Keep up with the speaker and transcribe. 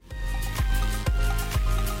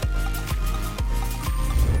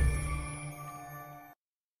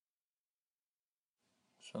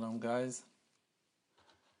Shalom, guys.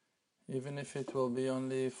 Even if it will be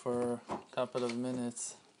only for a couple of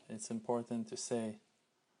minutes, it's important to say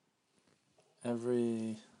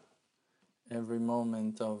every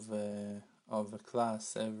moment of a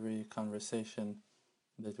class, every conversation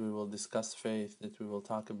that we will discuss faith, that we will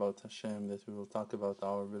talk about Hashem, that we will talk about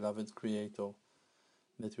our beloved Creator,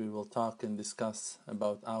 that we will talk and discuss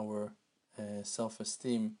about our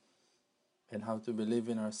self-esteem and how to believe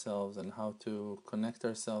in ourselves and how to connect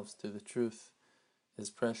ourselves to the truth is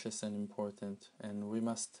precious and important, and we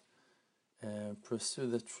must pursue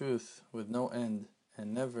the truth with no end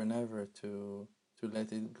and never to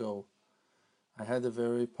let it go. I had a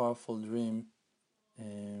very powerful dream,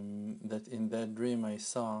 that in that dream I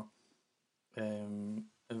saw a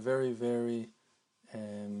very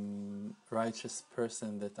righteous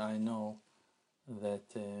person that I know,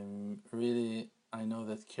 that really I know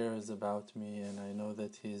that cares about me, and I know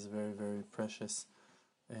that he is very precious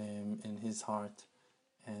in his heart.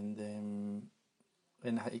 And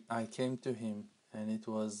I came to him, and it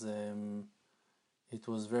was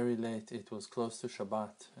very late. It was close to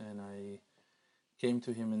Shabbat, and I came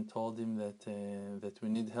to him and told him that we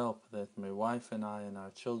need help, that my wife and I and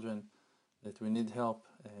our children, that we need help,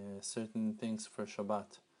 certain things for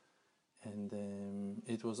Shabbat. And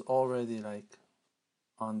it was already like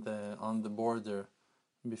on the border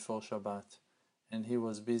before Shabbat, and he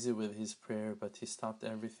was busy with his prayer, but he stopped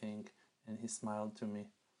everything and he smiled to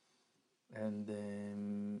me, and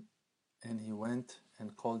he went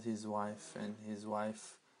and called his wife, and his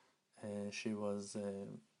wife, she was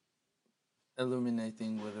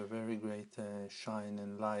illuminating with a very great shine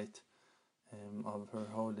and light of her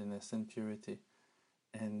holiness and purity.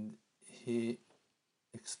 And he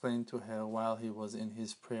explained to her while he was in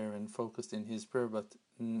his prayer and focused in his prayer, but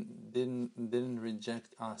didn't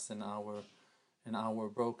reject us and our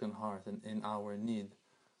broken heart and in our need,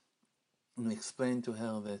 and explained to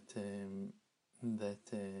her that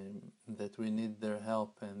we need their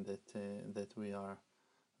help, and that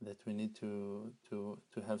we need to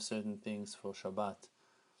have certain things for Shabbat,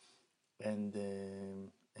 and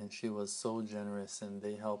she was so generous, and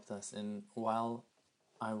they helped us. And while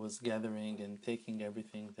I was gathering and taking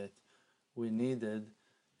everything that we needed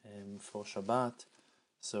for Shabbat,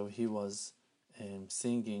 so he was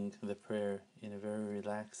singing the prayer in a very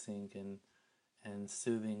relaxing and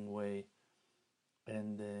soothing way,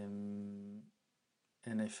 and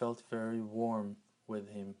I felt very warm with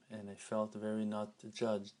him, and I felt very not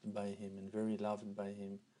judged by him and very loved by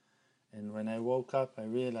him. And when I woke up, I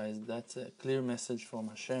realized that's a clear message from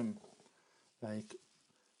Hashem. Like,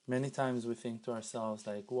 many times we think to ourselves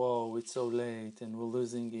like, whoa, it's so late and we're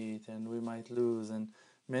losing it and we might lose, and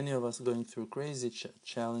many of us going through crazy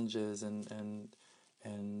challenges and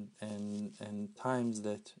times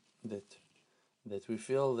that we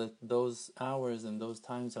feel that those hours and those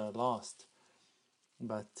times are lost.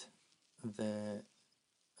 But the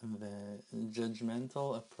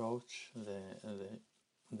judgmental approach,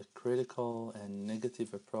 the critical and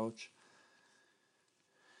negative approach,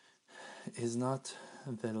 is not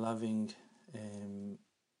the loving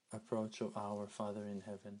approach of our Father in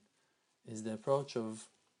heaven. Is the approach of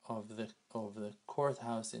the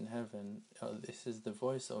courthouse in heaven. This is the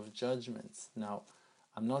voice of judgments. Now,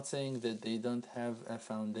 I'm not saying that they don't have a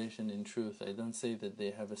foundation in truth. I don't say that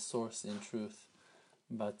they have a source in truth.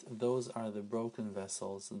 But those are the broken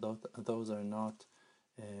vessels. Those are not.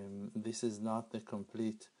 This is not the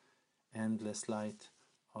complete, endless light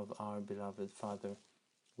of our beloved Father.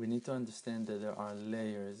 We need to understand that there are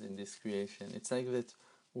layers in this creation. It's like that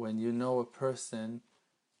when you know a person,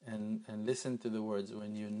 and listen to the words.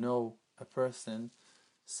 When you know a person,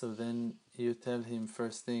 so then you tell him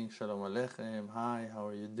first thing, Shalom Aleichem, hi, how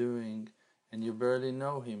are you doing? And you barely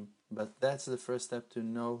know him, but that's the first step to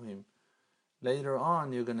know him. Later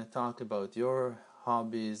on, you're going to talk about your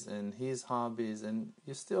hobbies and his hobbies, and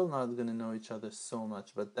you're still not going to know each other so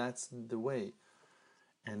much, but that's the way.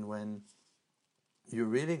 And when you're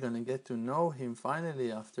really going to get to know him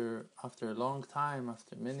finally, after a long time,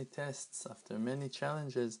 after many tests, after many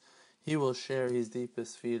challenges, he will share his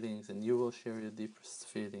deepest feelings, and you will share your deepest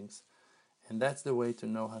feelings. And that's the way to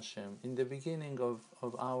know Hashem. In the beginning of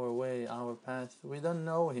our way, our path, we don't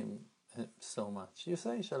know him so much. You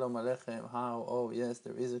say Shalom Aleichem, how? Oh yes,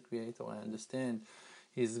 there is a Creator, I understand.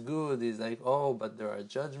 He's good. He's like, oh, but there are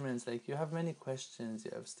judgments. Like, you have many questions,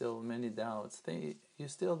 you have still many doubts. You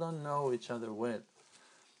still don't know each other well.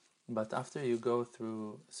 But after you go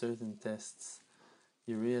through certain tests,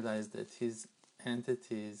 you realize that his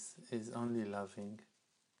entity is only loving,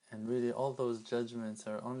 and really all those judgments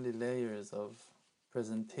are only layers of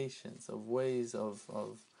presentations, of ways of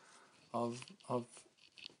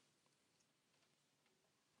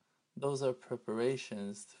those are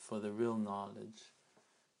preparations for the real knowledge.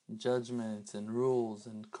 Judgments and rules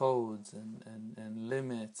and codes and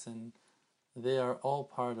limits, and they are all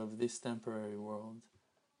part of this temporary world.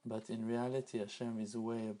 But in reality, Hashem is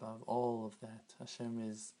way above all of that. Hashem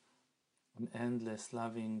is an endless,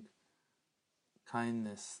 loving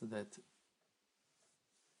kindness that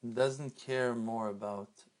doesn't care more about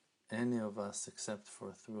any of us except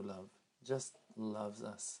for through love. Just loves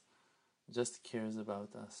us, just cares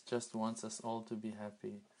about us, just wants us all to be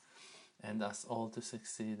happy and us all to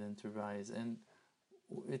succeed and to rise. And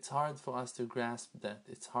it's hard for us to grasp that.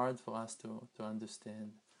 It's hard for us to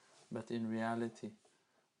understand. But in reality,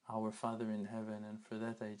 our Father in heaven, and for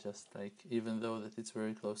that I just even though that it's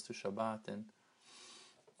very close to Shabbat and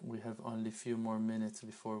we have only a few more minutes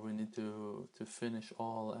before we need to finish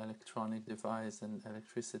all electronic device and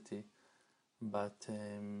electricity, but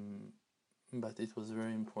it was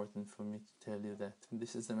very important for me to tell you that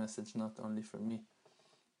this is a message not only for me.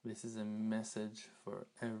 This is a message for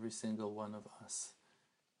every single one of us.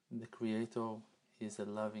 The Creator is a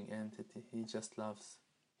loving entity. He just loves.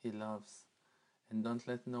 He loves. And don't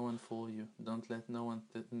let no one fool you. Don't let no one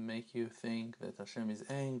make you think that Hashem is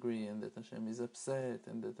angry and that Hashem is upset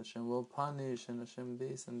and that Hashem will punish and Hashem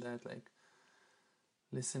this and that.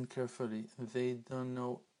 Listen carefully. They don't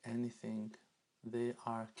know anything. They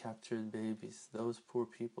are captured babies. Those poor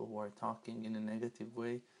people who are talking in a negative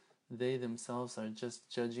way, they themselves are just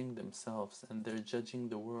judging themselves and they're judging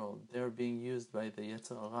the world. They're being used by the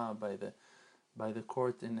Yetzer Hara, by the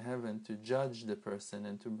court in heaven to judge the person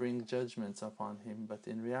and to bring judgments upon him. But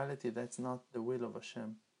in reality, that's not the will of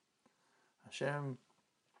Hashem. Hashem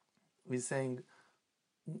is saying,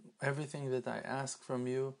 everything that I ask from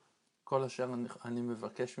you, כל אשר אני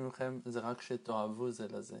מבקש מכם, זה רק שתאהבו זה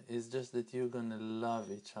לזה. It's just that you're going to love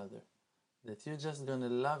each other. That you're just going to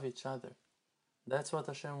love each other. That's what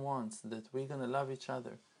Hashem wants, that we're going to love each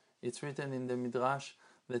other. It's written in the Midrash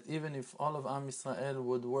that even if all of Am Yisrael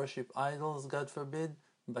would worship idols, God forbid,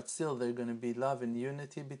 but still they're going to be love and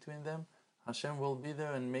unity between them, Hashem will be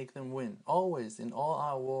there and make them win. Always, in all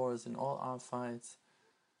our wars, in all our fights.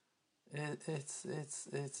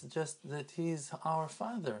 It's just that He's our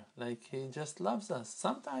Father. He just loves us.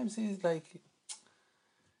 Sometimes He's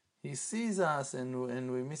He sees us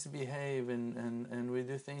and we misbehave and we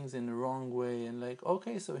do things in the wrong way and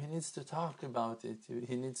okay, so He needs to talk about it.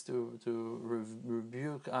 He needs to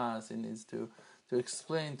rebuke us. He needs to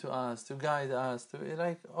explain to us, to guide us,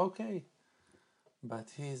 okay. But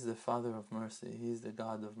He's the Father of mercy. He's the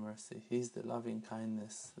God of mercy. He's the loving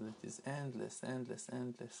kindness that is endless, endless,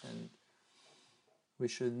 endless. And we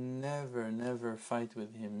should never fight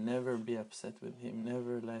with Him, never be upset with Him,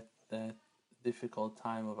 never let that difficult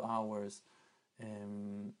time of ours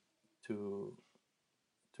to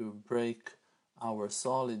break our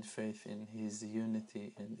solid faith in His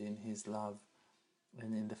unity and in His love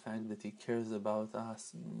and in the fact that He cares about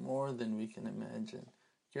us more than we can imagine.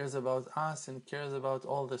 Cares about us and cares about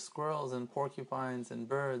all the squirrels and porcupines and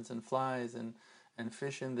birds and flies and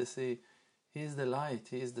fish in the sea. He's the light.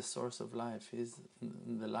 He is the source of life. He's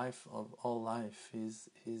the life of all life. He's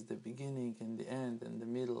the beginning and the end and the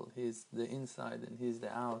middle. He's the inside and He's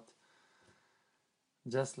the out.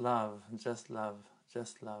 Just love, just love,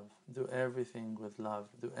 just love. Do everything with love.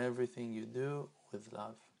 Do everything you do with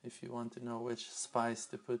love. If you want to know which spice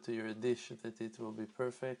to put to your dish that it will be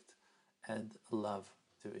perfect, add love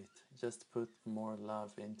to it. Just put more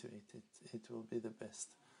love into it. It will be the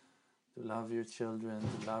best. To love your children,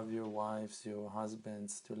 to love your wives, your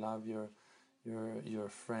husbands, to love your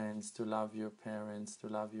friends, to love your parents, to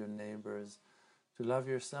love your neighbors, to love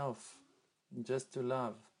yourself, just to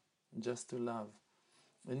love.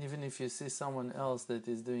 And even if you see someone else that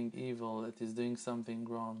is doing evil, that is doing something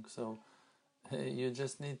wrong, so you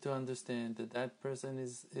just need to understand that that person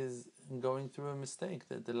is going through a mistake,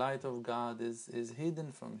 that the light of God is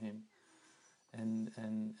hidden from him.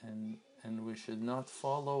 And we should not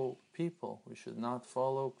follow people. We should not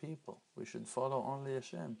follow people. We should follow only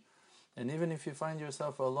Hashem. And even if you find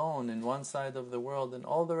yourself alone in one side of the world and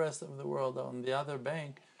all the rest of the world on the other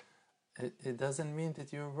bank, it doesn't mean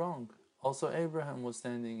that you're wrong. Also, Abraham was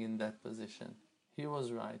standing in that position. He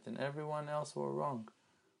was right and everyone else were wrong.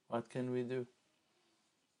 What can we do?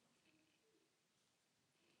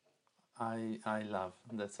 I love.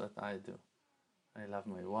 That's what I do. I love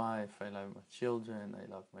my wife, I love my children, I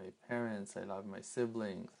love my parents, I love my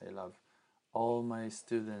siblings, I love all my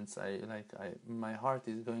students. My heart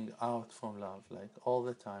is going out from love, all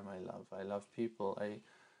the time. I love people.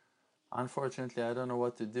 Unfortunately, I don't know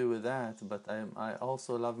what to do with that, but I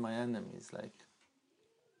also love my enemies.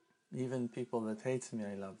 Even people that hate me,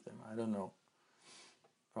 I love them. I don't know.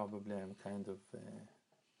 Probably I'm kind of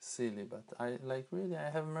silly, but I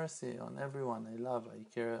have mercy on everyone I love. I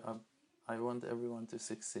care. I want everyone to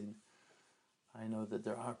succeed. I know that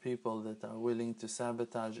there are people that are willing to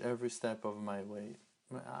sabotage every step of my way.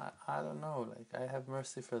 I don't know, I have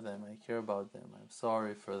mercy for them. I care about them. I'm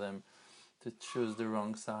sorry for them to choose the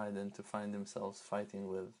wrong side and to find themselves fighting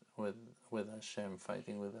with Hashem,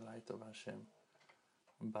 fighting with the light of Hashem.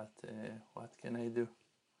 But what can I do?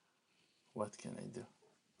 What can I do?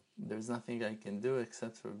 There's nothing I can do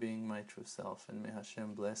except for being my true self. And may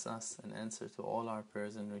Hashem bless us and answer to all our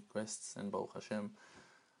prayers and requests. And Baruch Hashem,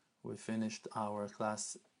 we finished our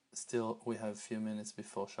class. Still, we have a few minutes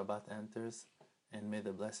before Shabbat enters. And may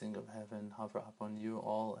the blessing of heaven hover upon you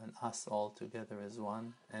all and us all together as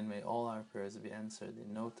one. And may all our prayers be answered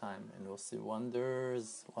in no time. And we'll see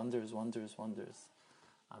wonders, wonders, wonders, wonders.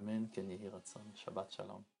 Amen. כן יהי רצון. Shabbat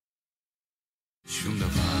Shalom. שום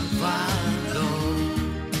דבר כבר לא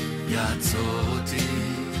יעצור אותי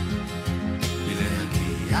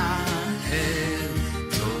מלהגיע